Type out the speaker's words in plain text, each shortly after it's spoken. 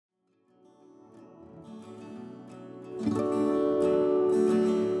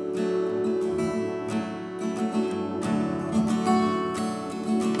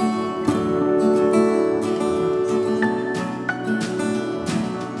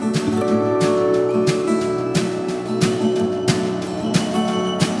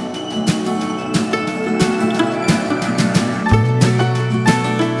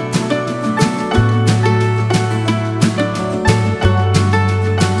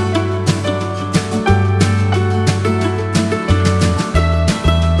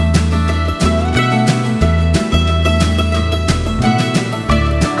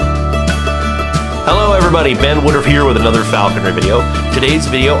Everybody, Ben Woodruff here with another falconry video. Today's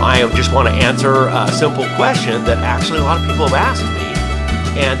video, I just want to answer a simple question that actually a lot of people have asked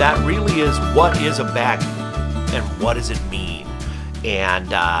me, and that really is, what is a baggie and what does it mean?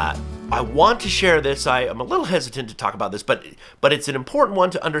 And I want to share this. I'm a little hesitant to talk about this, but it's an important one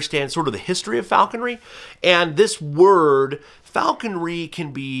to understand sort of the history of falconry. And this word, falconry,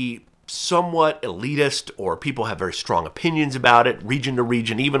 can be somewhat elitist, or people have very strong opinions about it, region to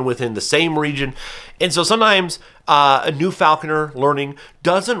region, even within the same region. And so sometimes a new falconer learning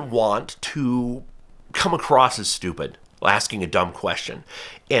doesn't want to come across as stupid, asking a dumb question.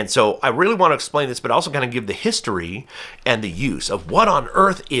 And so I really want to explain this, but also kind of give the history and the use of what on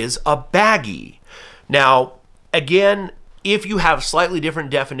earth is a baggie. Now, again, if you have slightly different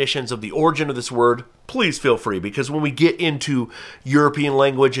definitions of the origin of this word, please feel free, because when we get into European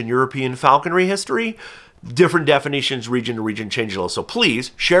language and European falconry history, different definitions region to region change a little. So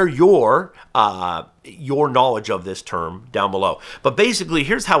please share your knowledge of this term down below. But basically,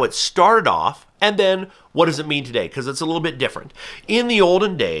 here's how it started off, and then what does it mean today? Because it's a little bit different. In the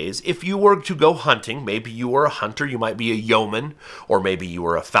olden days, if you were to go hunting, maybe you were a hunter, you might be a yeoman, or maybe you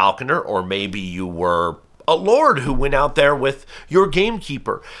were a falconer, or maybe you were a lord who went out there with your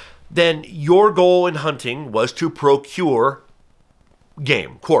gamekeeper, then your goal in hunting was to procure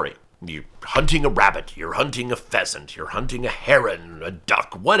game, quarry. You're hunting a rabbit, you're hunting a pheasant, you're hunting a heron, a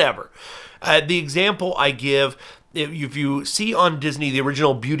duck, whatever. The example I give, if you see on Disney the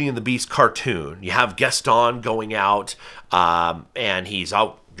original Beauty and the Beast cartoon, you have Gaston going out and he's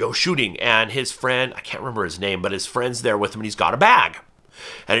out shooting, and his friend, I can't remember his name, but his friend's there with him and he's got a bag.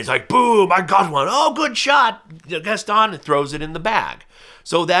 And he's like, boom, I got one. Oh, good shot. Gaston throws it in the bag.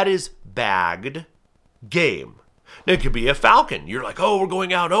 So that is bagged game. Now, it could be a falcon. You're like, oh, we're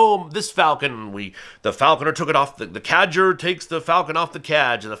going out. Oh, this falcon, the falconer took it off. The cadger takes the falcon off the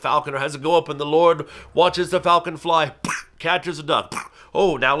cadge, and the falconer has to go up, and the Lord watches the falcon fly, catches a duck.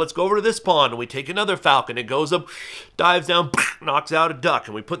 Oh, now let's go over to this pond, and we take another falcon. It goes up, dives down, knocks out a duck,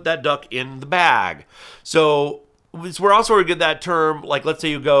 and we put that duck in the bag. So we're also going to get that term, like let's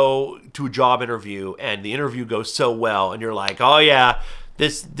say you go to a job interview, and the interview goes so well, and you're like, oh yeah,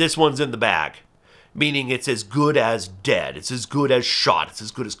 this one's in the bag. Meaning it's as good as dead, it's as good as shot, it's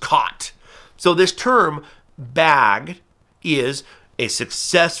as good as caught. So this term, bagged, is a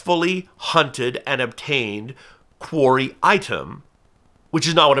successfully hunted and obtained quarry item, which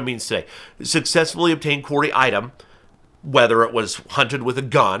is not what it means today. Successfully obtained quarry item, whether it was hunted with a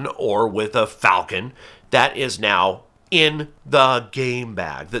gun or with a falcon, that is now in the game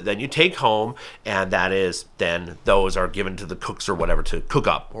bag that then you take home, and that is then those are given to the cooks or whatever to cook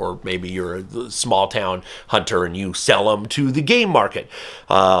up, or maybe you're a small town hunter and you sell them to the game market.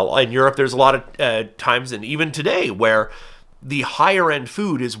 In Europe, there's a lot of times, and even today, where the higher end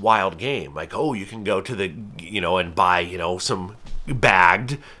food is wild game. Like, oh, you can go to the, and buy, some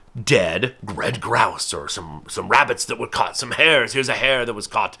bagged dead red grouse, or some rabbits that were caught, some hares. Here's a hare that was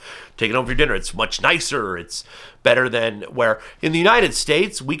caught, taken home for dinner. It's much nicer. It's better than where in the United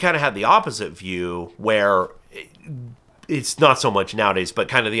States we kind of have the opposite view, where it's not so much nowadays, but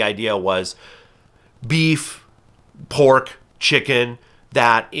kind of the idea was beef, pork, chicken,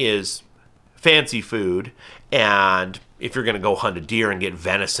 that is fancy food, and if you're going to go hunt a deer and get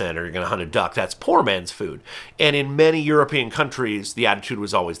venison, or you're going to hunt a duck, that's poor man's food. And in many European countries, the attitude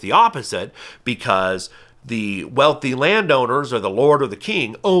was always the opposite, because the wealthy landowners, or the lord or the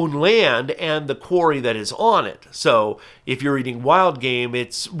king, own land and the quarry that is on it. So if you're eating wild game,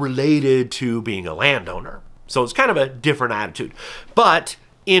 it's related to being a landowner. So it's kind of a different attitude. But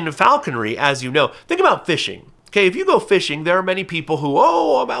in falconry, as you know, think about fishing. Okay, if you go fishing, there are many people who,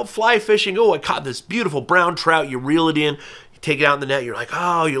 oh, I'm out fly fishing. Oh, I caught this beautiful brown trout. You reel it in, you take it out in the net. You're like,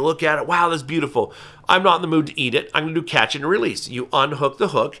 oh, you look at it. Wow, that's beautiful. I'm not in the mood to eat it. I'm going to do catch and release. You unhook the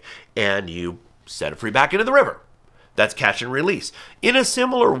hook and you set it free back into the river. That's catch and release. In a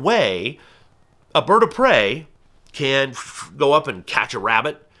similar way, a bird of prey can go up and catch a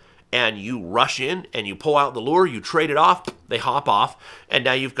rabbit and you rush in and you pull out the lure, you trade it off, they hop off, and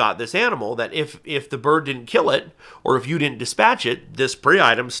now you've got this animal that if the bird didn't kill it, or if you didn't dispatch it, this prey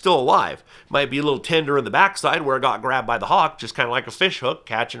item's still alive. Might be a little tender in the backside where it got grabbed by the hawk, just kind of like a fish hook,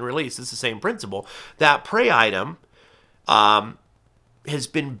 catch and release. It's the same principle. That prey item has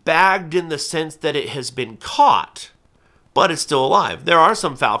been bagged in the sense that it has been caught, but it's still alive. There are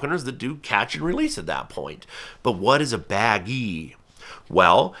some falconers that do catch and release at that point. But what is a baggie?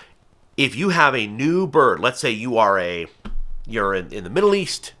 Well, if you have a new bird, let's say you're in the Middle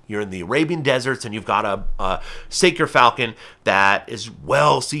East, you're in the Arabian deserts, and you've got a saker falcon that is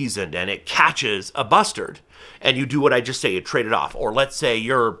well seasoned and it catches a bustard, and you do what I just say, you trade it off. Or let's say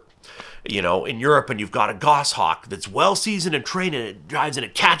you're in Europe and you've got a goshawk that's well seasoned and trained, and it drives and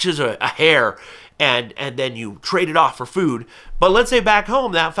it catches a hare, and then you trade it off for food. But let's say back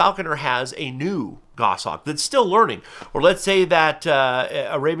home that falconer has a new goshawk that's still learning. Or let's say that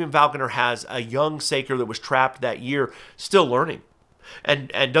Arabian falconer has a young saker that was trapped that year, still learning,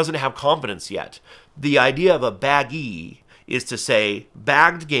 and doesn't have confidence yet. The idea of a baggie is to say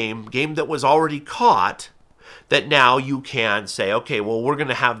bagged game that was already caught, that now you can say, okay, well, we're going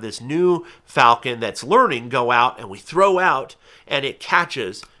to have this new falcon that's learning go out, and we throw out and it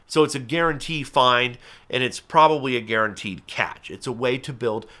catches. So it's a guarantee find, and it's probably a guaranteed catch. It's a way to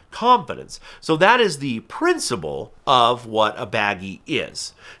build confidence. So that is the principle of what a baggie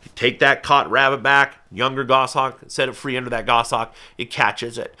is. You take that caught rabbit back, younger goshawk, set it free under that goshawk, it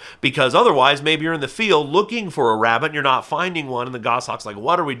catches it. Because otherwise, maybe you're in the field looking for a rabbit and you're not finding one, and the goshawk's like,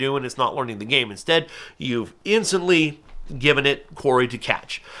 what are we doing? It's not learning the game. Instead, you've instantly given it quarry to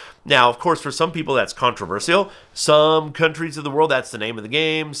catch. Now, of course, for some people, that's controversial. Some countries of the world, that's the name of the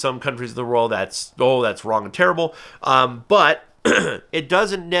game. Some countries of the world, that's wrong and terrible. But it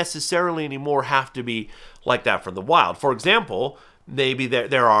doesn't necessarily anymore have to be like that from the wild. For example, maybe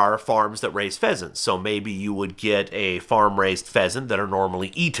there are farms that raise pheasants. So maybe you would get a farm-raised pheasant that are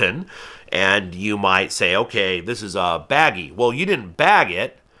normally eaten, and you might say, okay, this is a baggie. Well, you didn't bag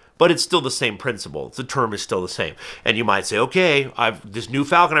it, but it's still the same principle. The term is still the same. And you might say, okay, this new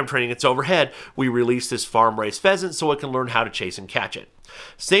falcon I'm training, it's overhead. We release this farm-raised pheasant so it can learn how to chase and catch it.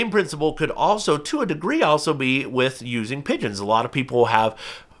 Same principle could also, to a degree, also be with using pigeons. A lot of people have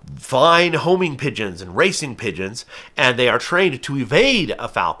fine homing pigeons and racing pigeons, and they are trained to evade a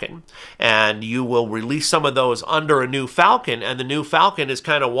falcon. And you will release some of those under a new falcon, and the new falcon is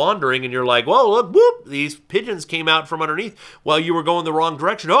kind of wandering, and you're like, whoa, look, whoop, these pigeons came out from underneath while you were going the wrong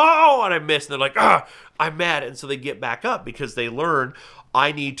direction. Oh, and I missed. And they're like, I'm mad. And so they get back up because they learn,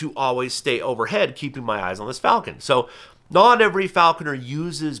 I need to always stay overhead, keeping my eyes on this falcon. So not every falconer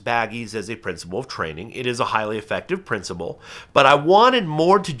uses baggies as a principle of training. It is a highly effective principle, but I wanted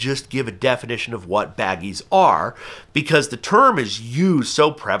more to just give a definition of what baggies are, because the term is used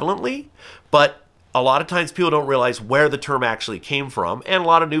so prevalently, but a lot of times people don't realize where the term actually came from, and a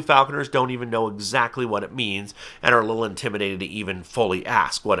lot of new falconers don't even know exactly what it means and are a little intimidated to even fully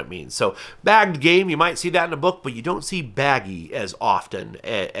ask what it means. So bagged game, you might see that in a book, but you don't see baggie as often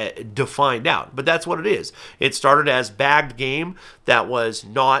defined out. But that's what it is. It started as bagged game that was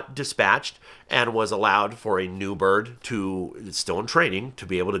not dispatched and was allowed for a new bird to, still in training, to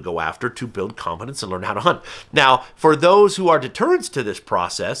be able to go after, to build confidence and learn how to hunt. Now, for those who are deterrents to this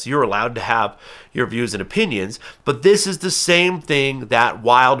process, you're allowed to have your views and opinions, but this is the same thing that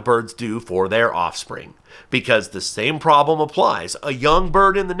wild birds do for their offspring, because the same problem applies. A young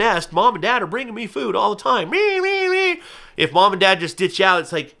bird in the nest, mom and dad are bringing me food all the time. Me, me, me. If mom and dad just ditch out,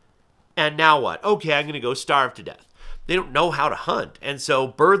 it's like, and now what? Okay, I'm going to go starve to death. They don't know how to hunt. And so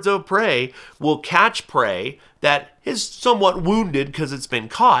birds of prey will catch prey that is somewhat wounded because it's been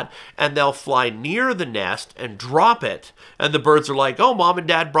caught, and they'll fly near the nest and drop it. And the birds are like, oh, mom and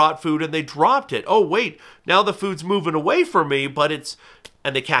dad brought food and they dropped it. Oh, wait, now the food's moving away from me, but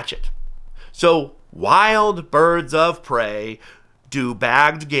and they catch it. So wild birds of prey do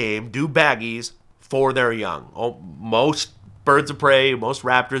bagged game, do baggies for their young. Most birds of prey, most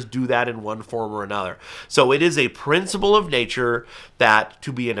raptors do that in one form or another. So it is a principle of nature that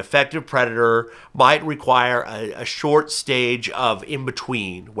to be an effective predator might require a short stage of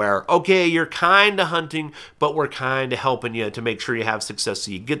in-between where, okay, you're kind of hunting, but we're kind of helping you to make sure you have success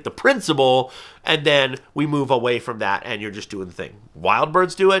so you get the principle, and then we move away from that and you're just doing the thing. Wild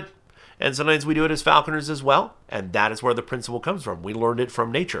birds do it, and sometimes we do it as falconers as well, and that is where the principle comes from. We learned it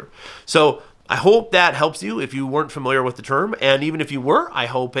from nature. So I hope that helps you if you weren't familiar with the term, and even if you were, I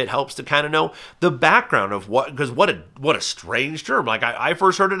hope it helps to kind of know the background of because what a strange term. Like I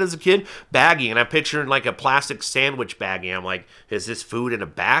first heard it as a kid, baggie, and I'm picturing like a plastic sandwich baggie. I'm like, is this food in a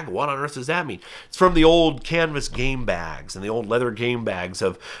bag? What on earth does that mean? It's from the old canvas game bags and the old leather game bags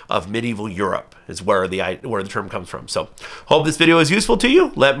of medieval Europe is where the term comes from. So hope this video is useful to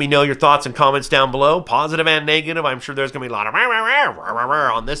you. Let me know your thoughts and comments down below, positive and negative. I'm sure there's gonna be a lot of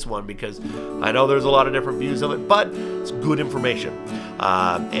on this one because I know there's a lot of different views of it, but it's good information.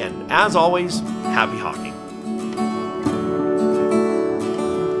 And as always, happy hawking.